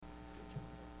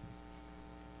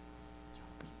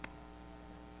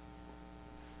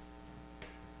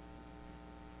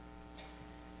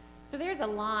So there's a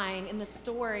line in the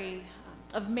story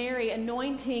of Mary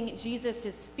anointing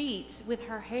Jesus' feet with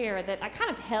her hair that I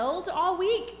kind of held all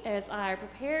week as I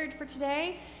prepared for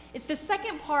today. It's the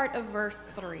second part of verse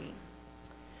 3.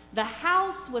 The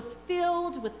house was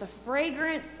filled with the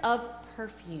fragrance of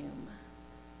perfume.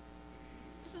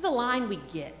 This is a line we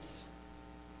get.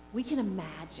 We can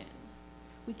imagine.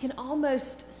 We can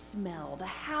almost smell. The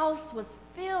house was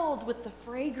filled with the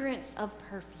fragrance of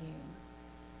perfume.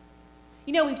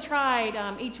 You know, we've tried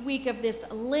each week of this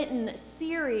Lenten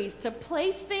series to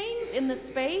place things in the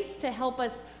space to help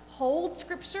us hold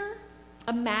Scripture,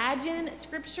 imagine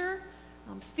Scripture,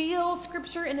 feel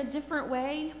Scripture in a different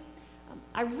way.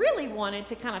 I really wanted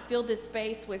to kind of fill this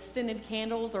space with scented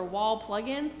candles or wall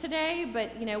plug-ins today,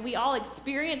 but, you know, we all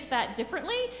experience that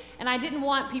differently, and I didn't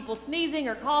want people sneezing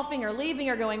or coughing or leaving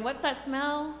or going, "What's that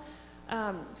smell?"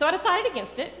 So I decided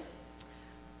against it.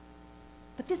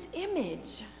 But this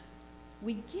image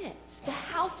we get, the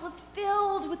house was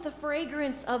filled with the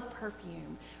fragrance of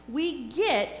perfume. We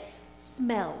get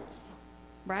smells,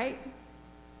 right?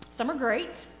 Some are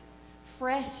great.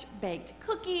 Fresh baked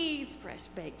cookies, fresh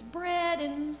baked bread,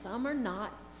 and some are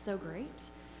not so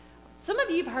great. Some of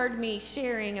you have heard me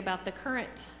sharing about the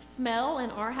current smell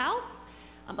in our house.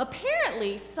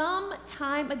 Apparently, some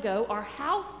time ago, our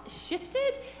house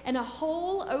shifted and a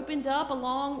hole opened up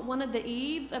along one of the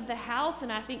eaves of the house,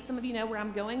 and I think some of you know where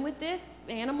I'm going with this.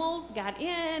 Animals got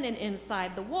in and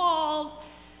inside the walls.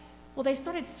 Well, they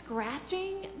started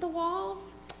scratching the wall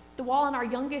in our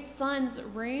youngest son's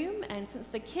room, and since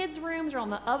the kids' rooms are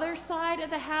on the other side of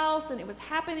the house and it was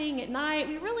happening at night,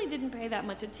 we really didn't pay that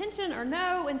much attention or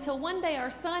know until one day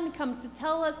our son comes to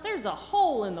tell us there's a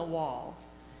hole in the wall.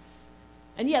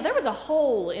 And yeah, there was a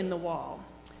hole in the wall.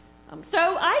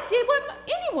 So I did what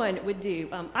anyone would do.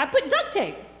 I put duct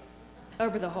tape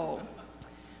over the hole.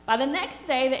 By the next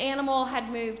day, the animal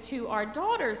had moved to our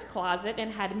daughter's closet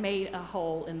and had made a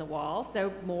hole in the wall,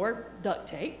 so more duct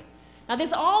tape. Now,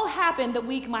 this all happened the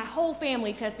week my whole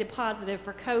family tested positive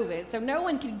for COVID, so no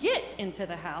one could get into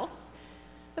the house.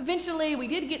 Eventually, we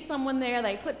did get someone there.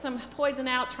 They put some poison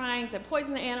out, trying to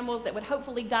poison the animals that would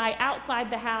hopefully die outside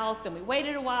the house. Then we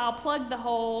waited a while, plugged the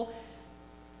hole,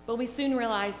 but we soon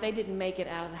realized they didn't make it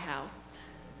out of the house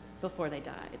before they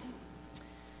died.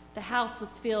 The house was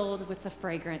filled with the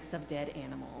fragrance of dead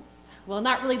animals. Well,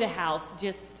 not really the house,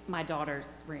 just my daughter's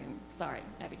room. Sorry,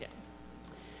 Abby Jo.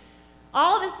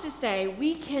 All this to say,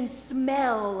 we can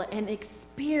smell and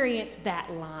experience that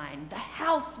line. The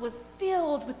house was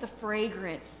filled with the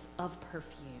fragrance of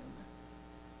perfume.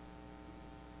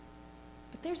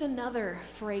 But there's another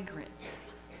fragrance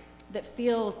that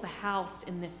fills the house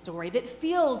in this story, that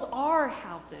fills our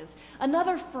houses.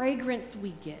 Another fragrance we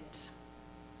get.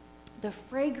 The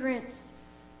fragrance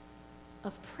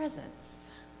of presence.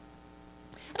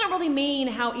 I don't really mean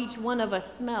how each one of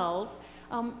us smells.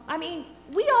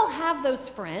 We all have those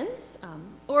friends,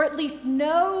 or at least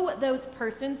know those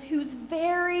persons whose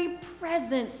very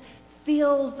presence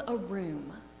fills a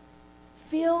room,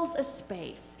 fills a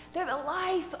space. They're the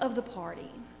life of the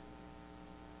party.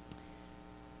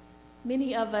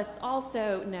 Many of us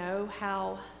also know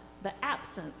how the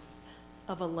absence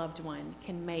of a loved one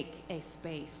can make a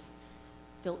space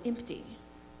feel empty,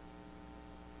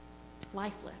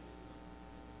 lifeless.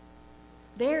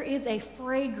 There is a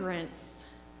fragrance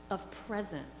of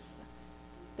presence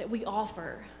that we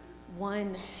offer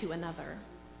one to another.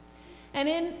 And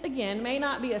again, may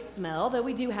not be a smell, though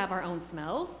we do have our own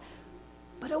smells,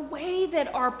 but a way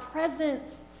that our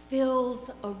presence fills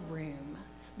a room.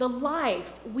 The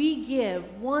life we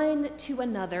give one to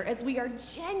another as we are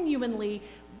genuinely,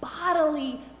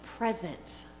 bodily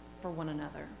present for one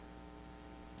another.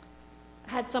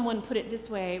 I had someone put it this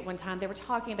way one time. They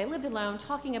lived alone,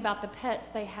 talking about the pets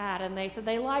they had, and they said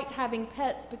they liked having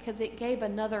pets because it gave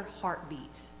another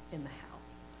heartbeat in the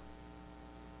house.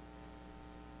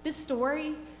 This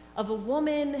story of a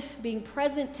woman being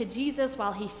present to Jesus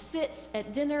while he sits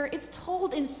at dinner, it's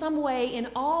told in some way in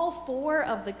all four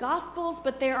of the Gospels,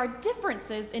 but there are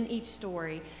differences in each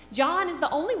story. John is the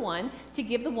only one to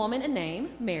give the woman a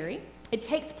name, Mary. It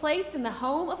takes place in the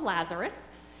home of Lazarus.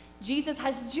 Jesus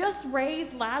has just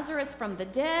raised Lazarus from the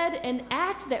dead, an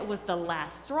act that was the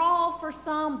last straw for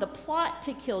some. The plot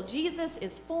to kill Jesus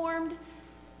is formed.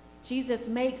 Jesus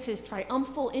makes his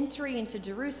triumphal entry into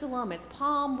Jerusalem as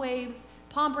palm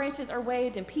branches are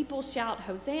waved and people shout,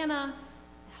 Hosanna.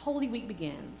 Holy Week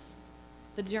begins,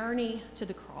 the journey to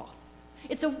the cross.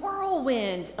 It's a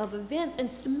whirlwind of events, and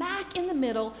smack in the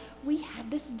middle, we have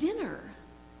this dinner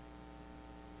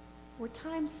where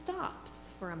time stops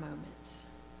for a moment.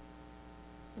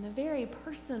 In a very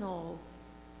personal,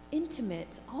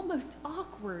 intimate, almost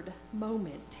awkward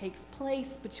moment takes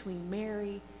place between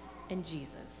Mary and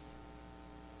Jesus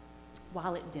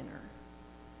while at dinner.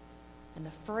 And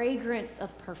the fragrance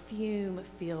of perfume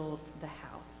fills the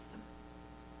house.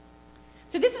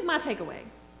 So this is my takeaway.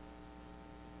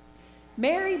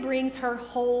 Mary brings her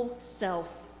whole self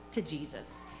to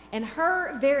Jesus, and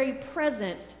her very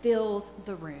presence fills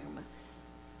the room.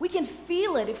 We can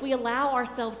feel it if we allow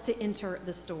ourselves to enter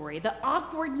the story. The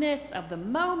awkwardness of the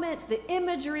moment, the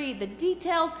imagery, the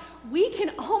details, we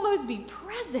can almost be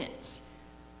present.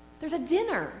 There's a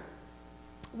dinner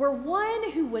where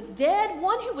one who was dead,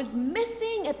 one who was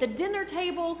missing at the dinner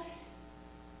table,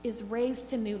 is raised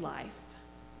to new life.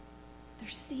 They're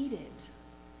seated.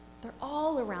 They're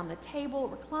all around the table,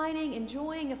 reclining,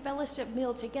 enjoying a fellowship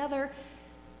meal together.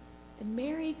 And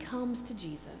Mary comes to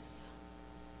Jesus,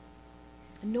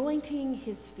 anointing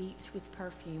his feet with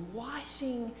perfume,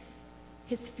 washing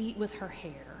his feet with her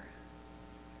hair.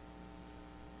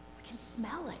 We can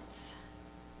smell it.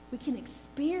 We can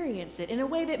experience it in a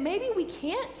way that maybe we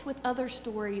can't with other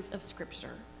stories of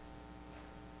Scripture.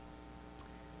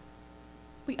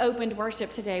 We opened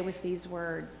worship today with these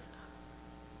words.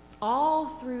 All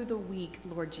through the week,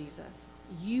 Lord Jesus,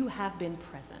 you have been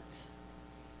present.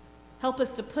 Help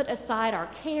us to put aside our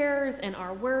cares and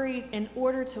our worries in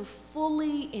order to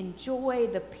fully enjoy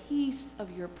the peace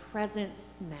of your presence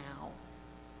now.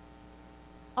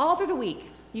 All through the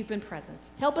week, you've been present.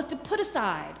 Help us to put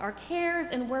aside our cares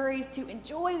and worries to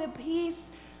enjoy the peace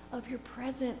of your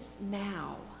presence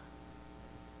now.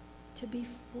 To be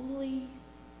fully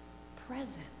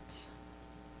present.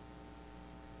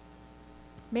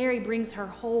 Mary brings her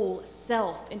whole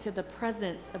self into the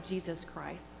presence of Jesus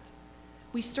Christ.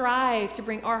 We strive to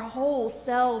bring our whole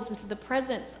selves into the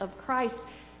presence of Christ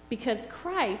because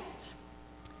Christ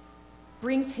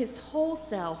brings his whole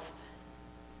self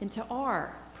into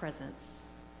our presence.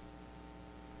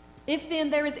 If then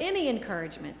there is any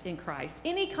encouragement in Christ,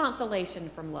 any consolation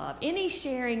from love, any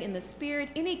sharing in the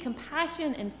Spirit, any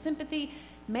compassion and sympathy,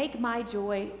 make my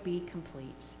joy be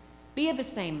complete. Be of the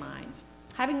same mind,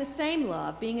 having the same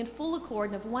love, being in full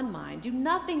accord and of one mind. Do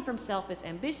nothing from selfish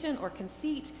ambition or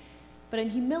conceit, but in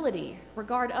humility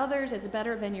regard others as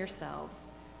better than yourselves.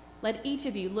 Let each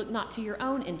of you look not to your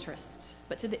own interest,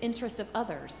 but to the interest of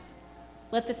others.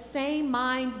 Let the same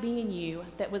mind be in you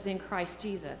that was in Christ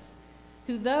Jesus,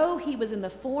 who though he was in the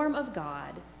form of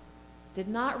God, did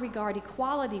not regard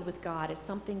equality with God as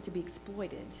something to be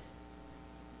exploited,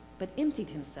 but emptied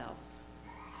himself,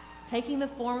 taking the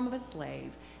form of a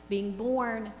slave, being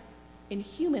born in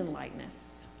human likeness,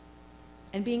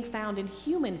 and being found in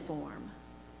human form,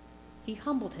 he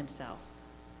humbled himself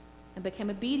and became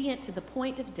obedient to the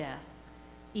point of death,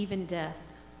 even death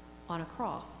on a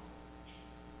cross.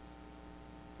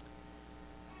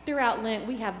 Throughout Lent,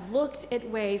 we have looked at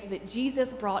ways that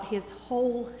Jesus brought his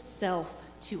whole self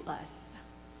to us.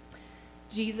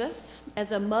 Jesus,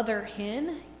 as a mother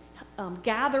hen,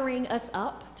 gathering us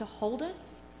up to hold us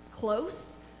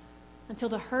close until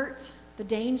the hurt, the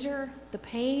danger, the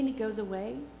pain goes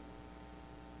away,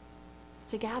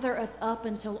 to gather us up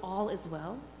until all is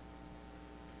well.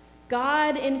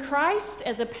 God in Christ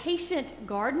as a patient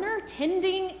gardener,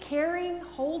 tending, caring,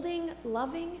 holding,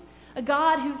 loving. A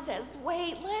God who says,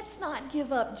 wait, let's not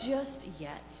give up just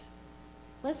yet.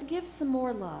 Let's give some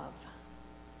more love.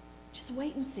 Just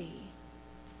wait and see.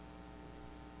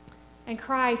 And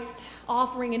Christ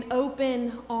offering an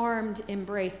open-armed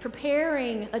embrace,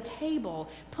 preparing a table,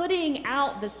 putting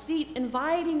out the seats,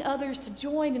 inviting others to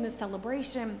join in the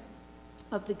celebration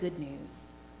of the good news.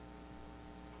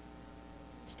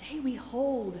 Today we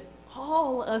hold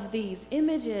all of these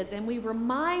images and we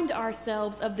remind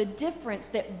ourselves of the difference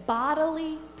that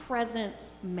bodily presence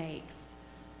makes.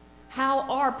 How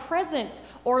our presence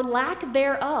or lack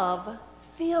thereof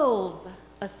fills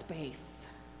a space.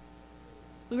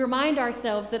 We remind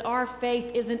ourselves that our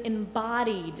faith is an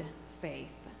embodied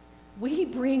faith. We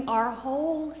bring our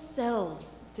whole selves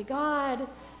to God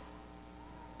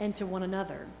and to one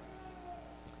another.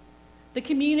 The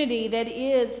community that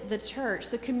is the church,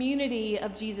 the community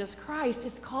of Jesus Christ,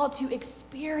 is called to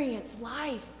experience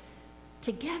life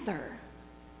together,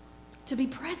 to be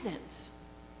present,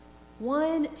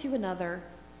 one to another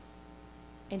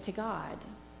and to God.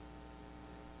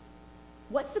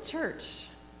 What's the church?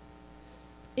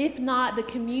 If not the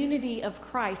community of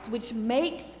Christ, which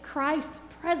makes Christ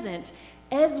present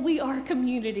as we are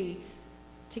community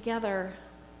together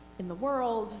in the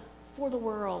world, for the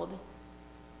world,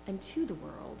 and to the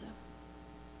world.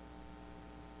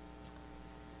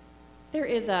 There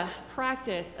is a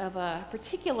practice of a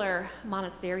particular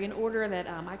monastery, an order that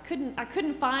I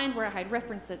couldn't find where I had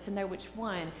referenced it to know which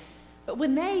one. But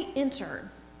when they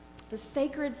enter the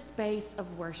sacred space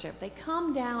of worship, they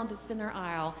come down the center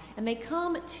aisle, and they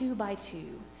come 2 by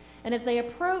 2. And as they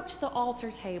approach the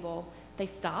altar table, they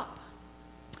stop.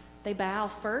 They bow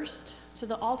first to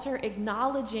the altar,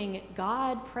 acknowledging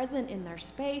God present in their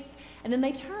space, and then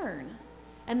they turn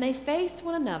and they face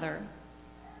one another.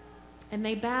 And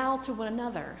they bow to one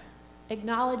another,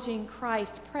 acknowledging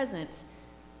Christ present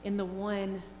in the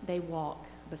one they walk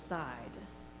beside.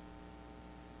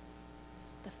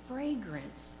 The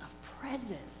fragrance of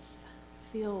presence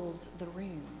fills the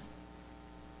room.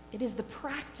 It is the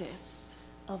practice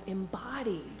of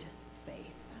embodied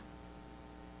faith.